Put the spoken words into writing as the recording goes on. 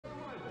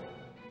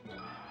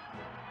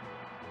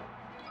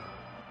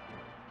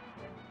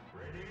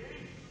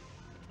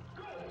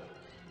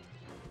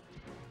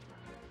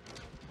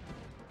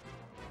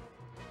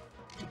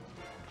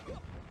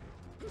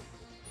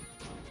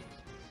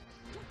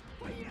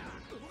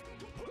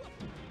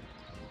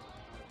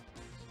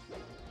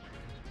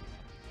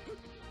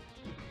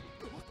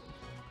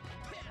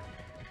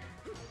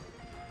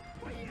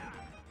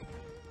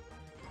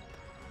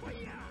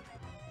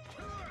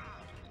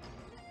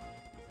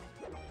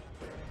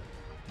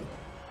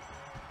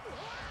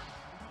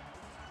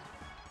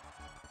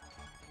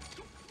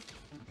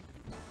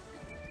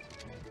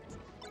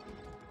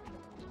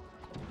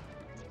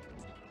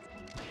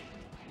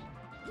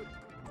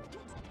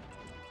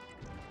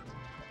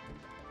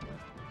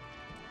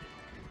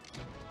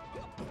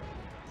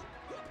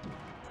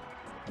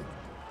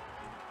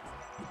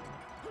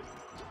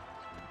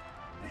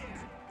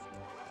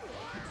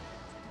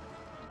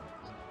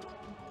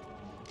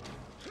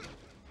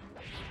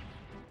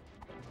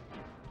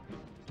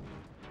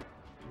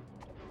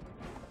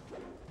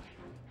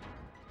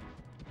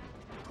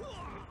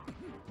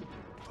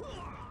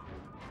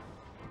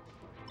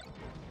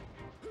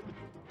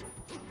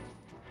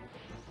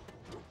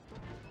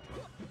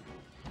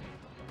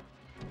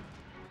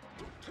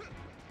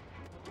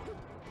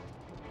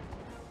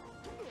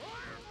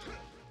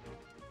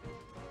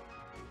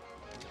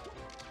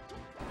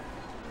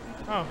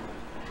Oh.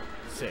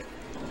 Sick.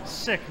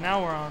 Sick.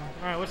 Now we're on. All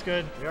right, what's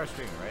good? We are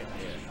streaming, right?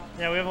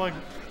 Yeah, we have like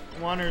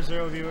 1 or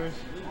 0 viewers.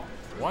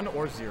 1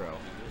 or 0.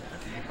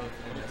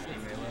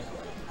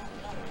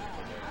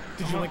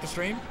 Did you link the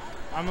stream?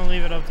 I'm gonna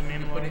leave it up to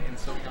Meme Lord.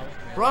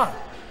 Bruh,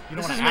 you don't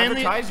This want is to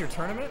mainly- advertise your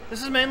tournament?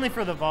 This is mainly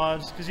for the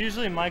VODs, because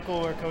usually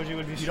Michael or Koji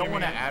would be streaming. You don't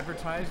want to it.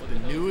 advertise the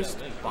newest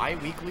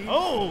bi-weekly?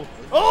 Oh!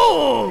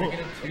 Oh!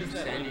 Is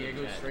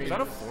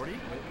that a 40?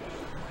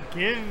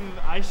 Give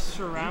Ice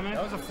Ceramic.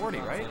 That was a 40,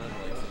 right?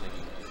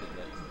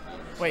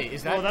 Wait,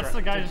 is that... Oh, that's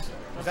the guy's...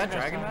 Is that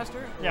Dragnmastr?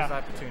 Or Yeah. is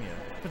that Petunia?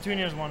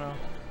 Petunia's 1-0.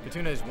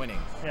 Petunia is winning.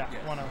 Yeah,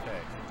 1-0. Okay.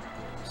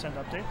 Send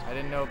update. I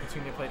didn't know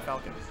Petunia played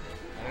Falcon.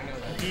 I don't know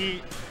that.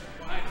 He...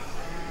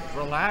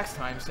 Relax,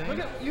 time sync. Look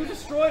at, you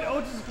destroyed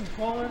Oach's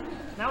controller.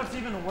 Now it's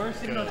even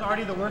worse, even though it's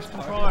already the worst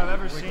controller I've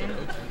ever seen.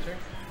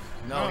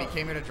 No, he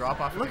came here to drop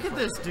off. Look at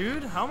this,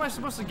 dude. How am I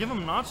supposed to give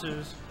him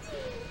notches?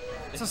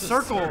 It's a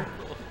circle.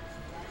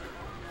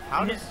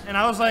 How does... And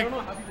I was like,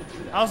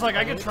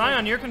 I could try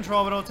on your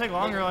control, but it'll take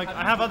longer. Like,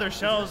 I have other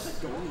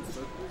shells.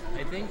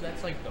 I think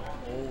that's like the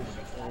old.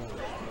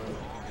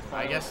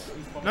 I guess...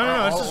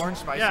 No, it's all just orange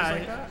spices yeah.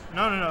 like that?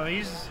 No.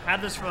 He's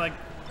had this for like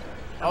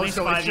at least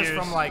so 5 it's just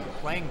years. from like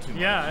playing too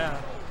much. Yeah.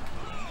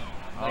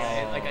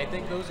 Like I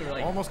think those are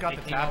like Almost got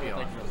the tappy on.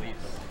 like relief.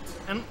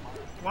 And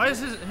why is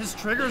his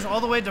triggers all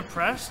the way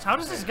depressed? How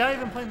does this guy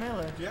even play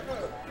Melee? Do you have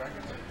a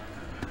Dragon?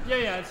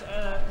 Yeah. It's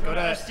go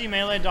to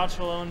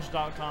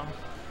stmelee.challenge.com.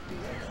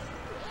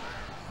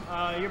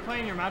 You're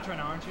playing your match right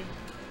now, aren't you?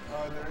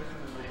 There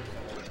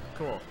isn't a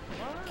Cool.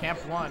 Camp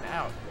 1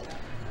 out.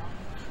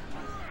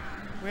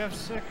 We have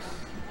 6.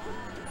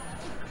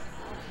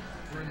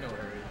 We're in no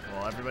hurry.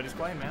 Well, everybody's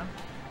playing, man.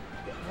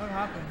 What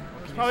happened?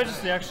 It's probably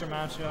just the extra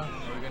match, yeah.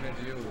 Are we gonna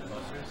do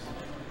busters?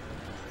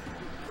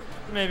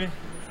 Maybe.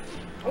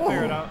 We'll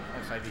figure it out.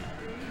 That's IV.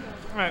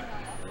 Alright.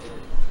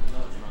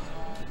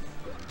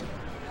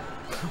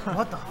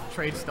 What the?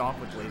 Trade stomp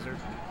with laser.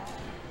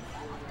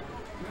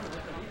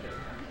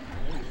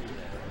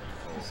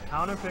 This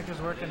counter pick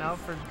is working out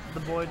for the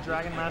boy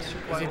Dragnmastr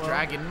Is quite it well.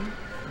 Dragon?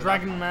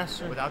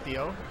 Dragnmastr. Without the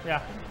O?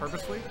 Yeah.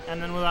 Purposely?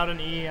 And then without an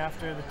E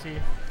after the T.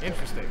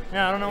 Interesting.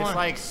 Yeah, I don't know why. It's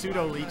like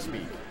pseudo leak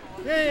speak.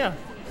 Yeah.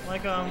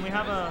 Like we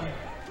have a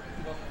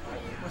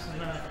what's his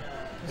name?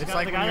 It's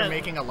like when you're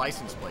making a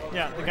license plate.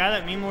 Yeah, the guy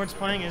that Meme Lord's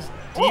playing is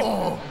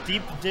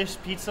deep dish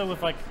pizza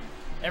with like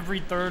every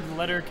 3rd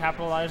letter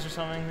capitalized or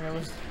something. It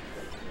was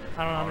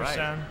I don't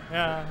understand.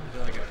 Yeah.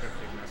 Like a cryptic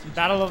message.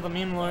 Battle of the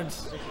Meme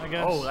Lords, I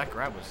guess. Oh, that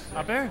grab was sick.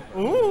 Up air?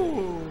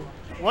 Ooh.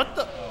 What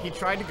the? He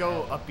tried to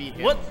go upbeat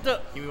him. What the?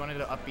 He wanted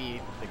to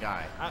upbeat the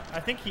guy. I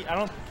think I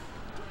don't.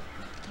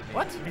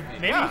 What?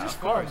 Maybe Yeah, he just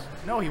of course.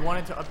 fold. No, he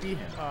wanted to upbeat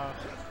him.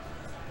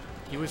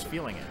 He was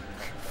feeling it.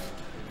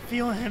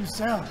 Feeling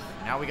himself.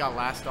 Now we got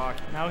last stock.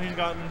 Now he's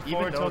gotten Even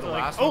forward though tilted the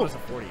like, last one was a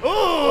 40.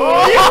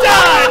 Oh, you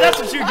died! That's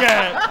what you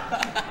get!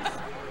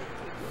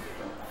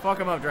 Fuck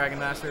him up,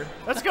 Dragnmastr.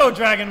 Let's go,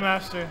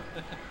 Dragnmastr.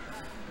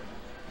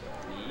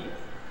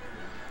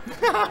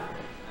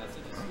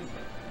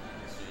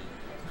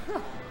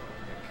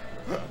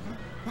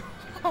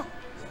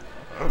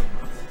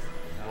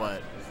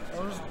 What?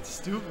 That was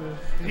stupid.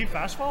 Did he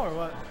fast fall or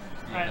what?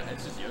 Yeah, Alright.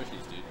 it's just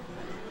Yoshi's, dude.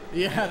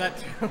 Yeah, that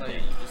too. Like, you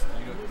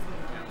don't do it.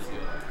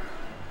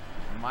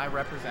 My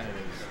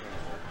representatives.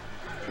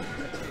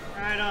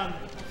 Alright,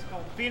 let's go.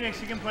 Phoenix,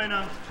 you can play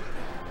now.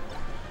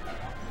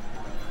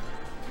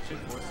 We should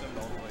force them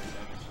to all play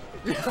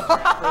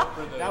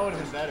That would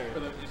have been better.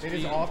 They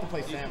just all have to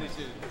play They Samus.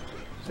 should.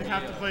 They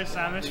have to play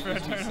Samus for a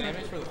Just use tournament.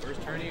 Samus for the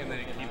first tourney, and then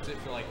it keeps it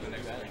for like the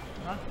next tag.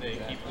 Huh? They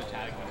keep the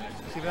tag for the next.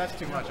 See, but that's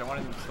too much. I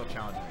wanted them to still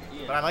challenge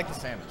me. But I like the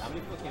Samus.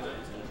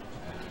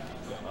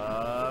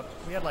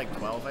 We had like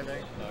 12, I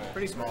think.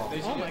 Pretty small. They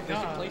should, Oh my they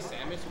God. should play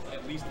Samus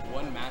at least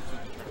one match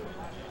with the tournament.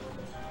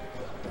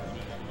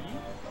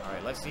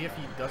 Alright, let's see if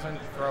he doesn't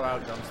throw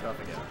out dumb stuff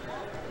again.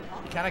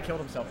 He kind of killed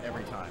himself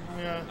every time.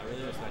 Yeah. I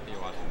really respect that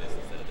you're watching this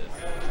instead of this.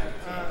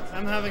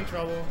 I'm having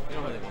trouble. You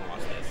don't really want to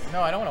watch this.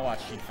 No, I don't want to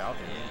watch Sheep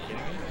Falcon. Are you kidding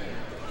me?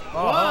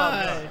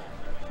 Why?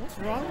 What's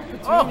wrong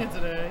with Petunia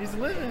today? He's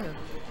living.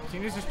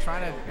 Petunia's just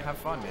trying to have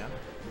fun, man.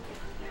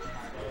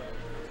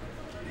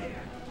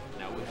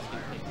 Now we're just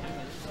going to take 10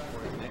 minutes for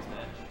his next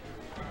match.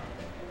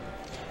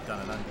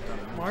 Dun-dun-dun,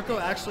 dun-dun. Marco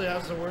actually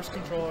has the worst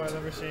controller I've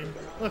ever seen.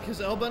 Look, his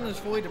L button is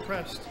fully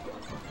depressed.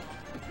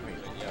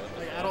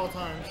 Like at all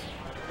times.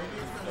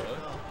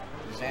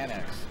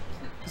 Xanax.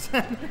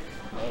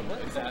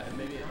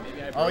 Maybe I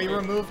Oh, broke you it.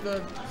 removed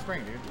the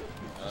spring, dude.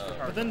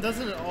 But then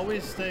doesn't it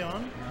always stay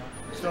on?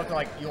 You still have to,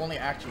 like, you only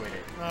actuate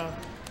it.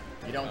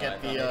 You don't get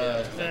the,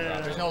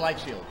 there's no light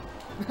shield.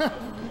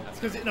 It's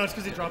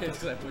because he dropped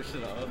It's it. because I pushed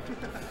it up.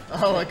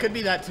 Oh, it could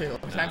be that too.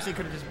 Sometimes he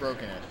could have just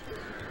broken it.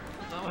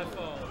 Not my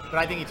fault. But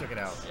I think he took it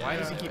out. Why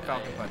does he keep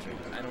Falcon punching?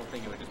 I don't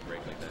think it would just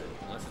break like that.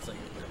 Unless it's like.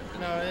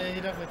 No,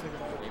 he definitely took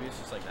it out. Maybe it's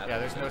just like that. Yeah,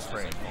 there's no It's just,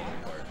 spring. like, falling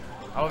apart.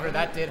 However,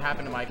 that did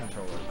happen to my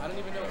controller. I don't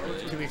even know. If it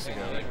was 2 weeks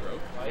ago. Like broke.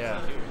 Yeah.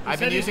 He I've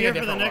said been he's using a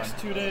here for the different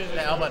next one. 2 days.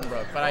 The L button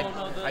broke, but Oh,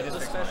 no, I just the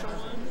fixed special mine.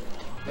 one?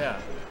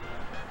 Yeah.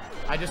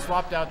 I just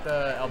swapped out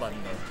the L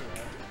button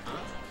though.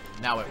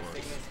 Now it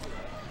works.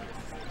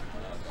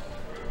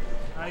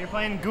 You're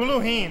playing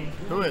Guluheen.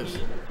 Who is?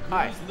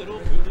 Hi. Little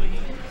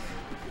Guluheen.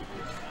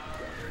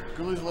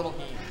 Gulu's little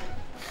fiend.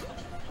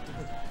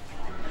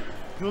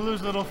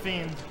 Gulu's little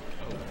fiend.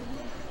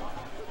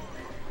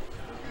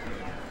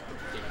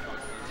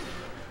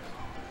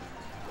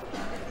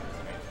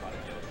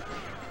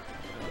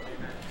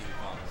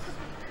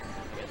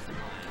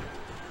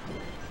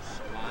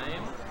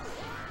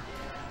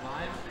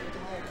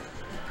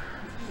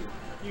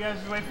 You guys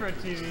just wait for a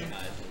TV.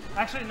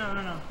 Actually,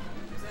 no.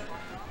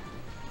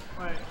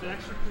 Wait, did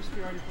Extra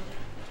Crispy already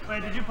play?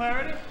 Wait, did you play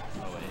already?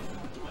 Oh,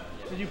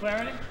 wait. Did you play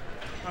already?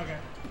 Okay.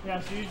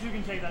 Yeah, so you two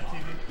can take that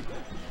TV.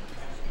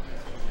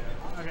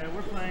 Okay,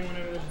 we're playing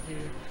whenever there's a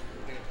TV.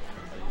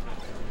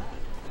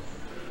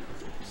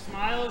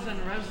 Smiles and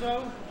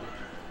Rezo.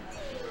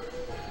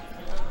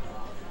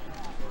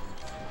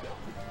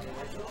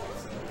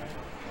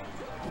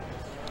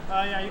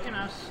 Yeah, you can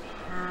ask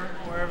her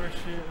wherever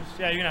she is.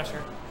 Yeah, you can ask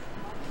her.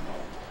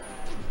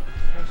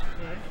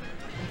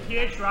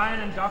 PH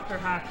Ryan and Dr.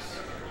 Hacks.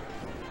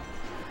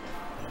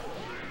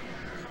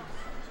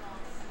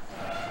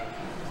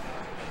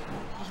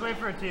 Just wait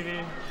for a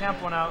TV.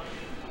 Camp one out.